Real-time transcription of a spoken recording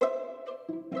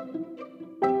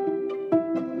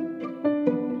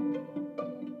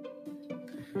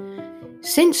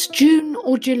Since June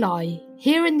or July,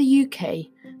 here in the UK,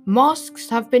 masks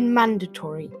have been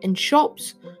mandatory in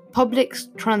shops, public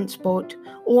transport,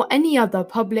 or any other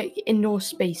public indoor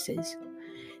spaces.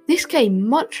 This came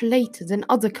much later than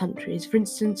other countries, for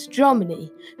instance Germany,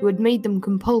 who had made them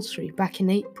compulsory back in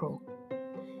April.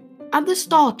 At the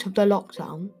start of the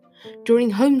lockdown, during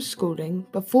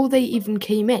homeschooling, before they even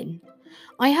came in,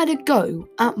 I had a go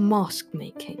at mask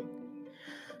making.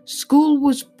 School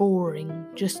was boring,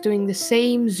 just doing the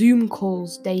same Zoom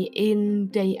calls day in,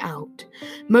 day out,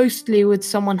 mostly with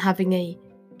someone having a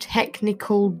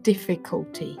technical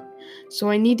difficulty. So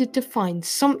I needed to find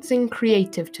something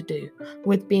creative to do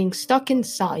with being stuck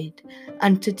inside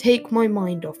and to take my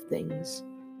mind off things.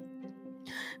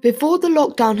 Before the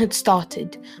lockdown had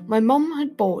started, my mum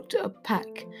had bought a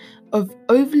pack of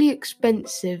overly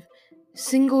expensive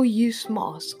single-use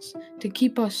masks to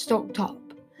keep us stocked up.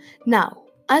 Now,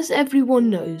 as everyone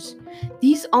knows,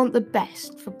 these aren't the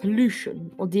best for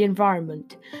pollution or the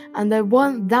environment, and there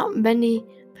weren't that many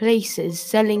places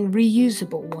selling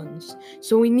reusable ones,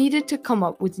 so we needed to come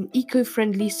up with an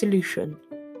eco-friendly solution.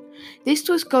 This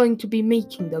was going to be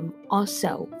making them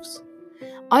ourselves.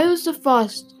 I was the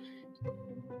first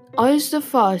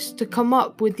to come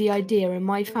up with the idea in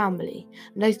my family,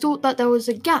 and I thought that there was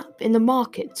a gap in the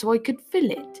market so I could fill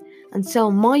it and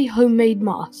sell my homemade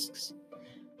masks.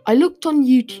 I looked on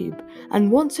YouTube,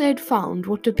 and once I had found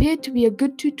what appeared to be a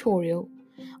good tutorial,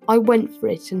 I went for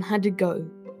it and had a go.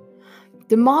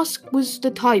 The mask was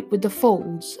the type with the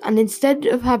folds, and instead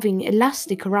of having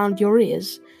elastic around your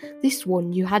ears, this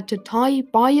one you had to tie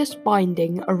bias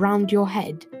binding around your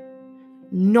head.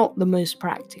 Not the most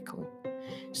practical.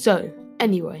 So,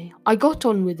 anyway, I got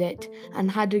on with it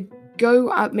and had a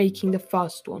go at making the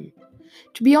first one.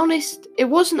 To be honest, it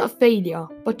wasn't a failure,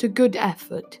 but a good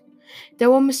effort.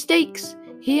 There were mistakes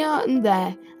here and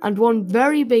there, and one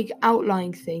very big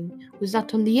outlying thing was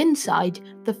that on the inside,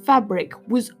 the fabric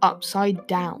was upside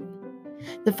down.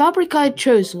 The fabric I had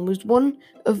chosen was one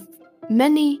of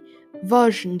many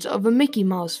versions of a Mickey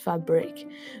Mouse fabric,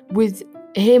 with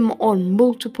him on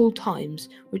multiple times,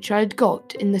 which I had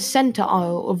got in the centre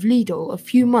aisle of Lidl a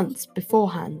few months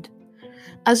beforehand.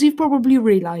 As you've probably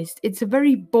realised, it's a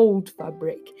very bold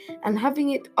fabric, and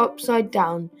having it upside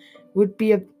down would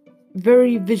be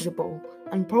very visible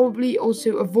and probably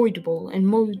also avoidable in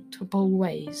multiple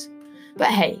ways. But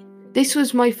hey, this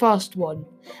was my first one,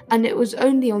 and it was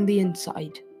only on the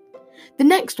inside. The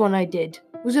next one I did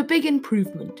was a big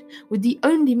improvement, with the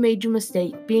only major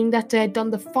mistake being that I had done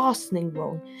the fastening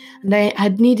wrong, and I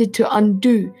had needed to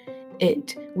undo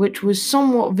it, which was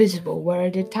somewhat visible where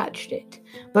I'd attached it.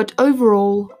 But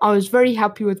overall, I was very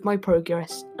happy with my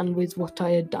progress and with what I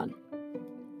had done.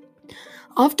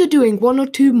 After doing one or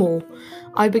two more,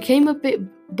 I became a bit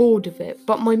bored of it,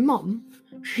 but my mum,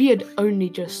 she had only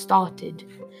just started.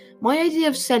 My idea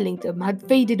of selling them had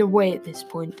faded away at this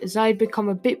point, as I had become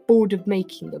a bit bored of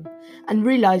making them and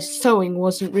realised sewing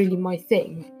wasn't really my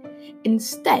thing.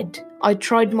 Instead, I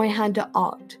tried my hand at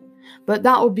art, but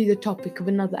that will be the topic of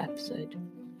another episode.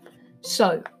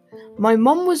 So, my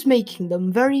mum was making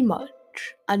them very much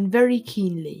and very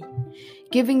keenly,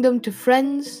 giving them to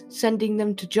friends, sending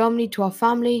them to Germany to our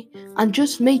family, and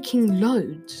just making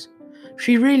loads.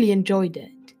 She really enjoyed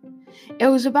it. It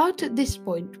was about at this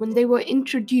point when they were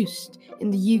introduced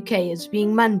in the UK as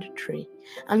being mandatory,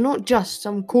 and not just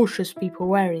some cautious people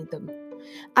wearing them.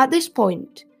 At this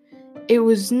point, it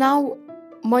was now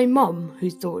my mum who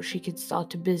thought she could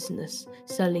start a business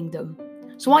selling them.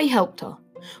 So I helped her.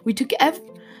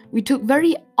 We took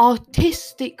very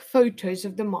artistic photos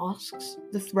of the masks,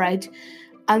 the thread,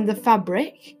 and the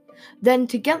fabric. Then,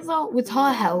 together with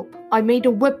her help, I made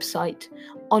a website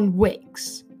on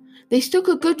Wix. This took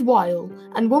a good while,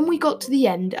 and when we got to the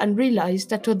end and realised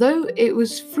that although it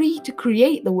was free to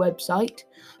create the website,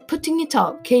 putting it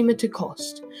up came at a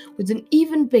cost, with an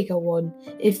even bigger one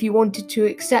if you wanted to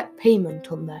accept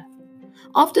payment on there.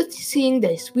 After seeing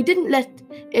this, we didn't let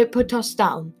it put us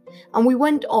down, and we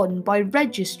went on by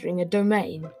registering a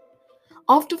domain.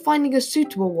 After finding a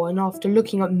suitable one after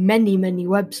looking at many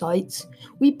websites,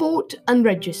 we bought and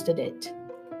registered it.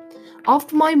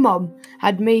 After my mum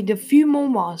had made a few more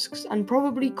masks and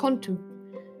properly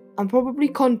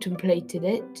contemplated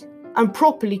it,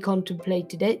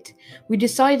 we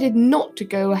decided not to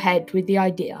go ahead with the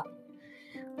idea.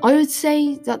 I would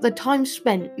say that the time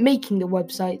spent making the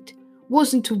website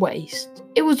wasn't a waste,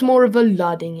 it was more of a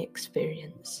learning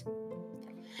experience.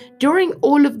 During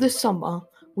all of the summer,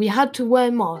 we had to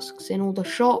wear masks in all the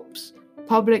shops,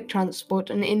 public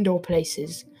transport and indoor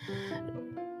places,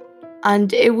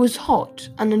 and it was hot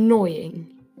and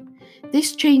annoying.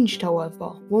 This changed, however,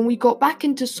 when we got back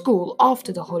into school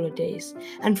after the holidays,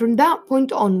 and from that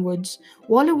point onwards,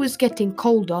 while it was getting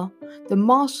colder, the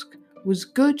mask was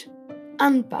good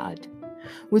and bad.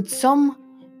 With some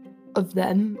of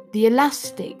them, the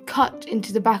elastic cut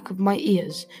into the back of my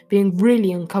ears, being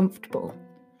really uncomfortable.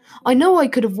 I know I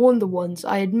could have worn the ones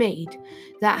I had made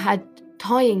that had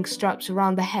tying straps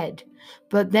around the head,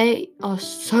 but they are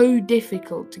so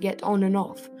difficult to get on and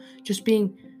off, just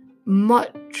being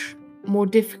much more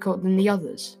difficult than the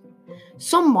others.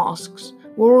 Some masks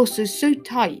were also so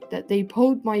tight that they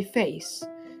pulled my face,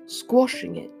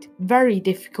 squashing it, very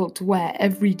difficult to wear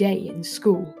every day in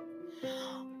school.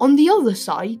 On the other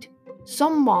side,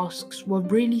 some masks were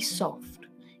really soft,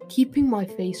 keeping my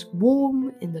face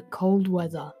warm in the cold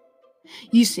weather.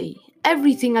 You see,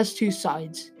 everything has two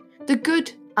sides, the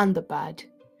good and the bad.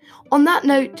 On that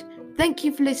note, thank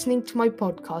you for listening to my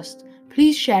podcast.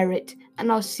 Please share it,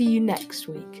 and I'll see you next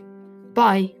week.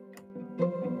 Bye.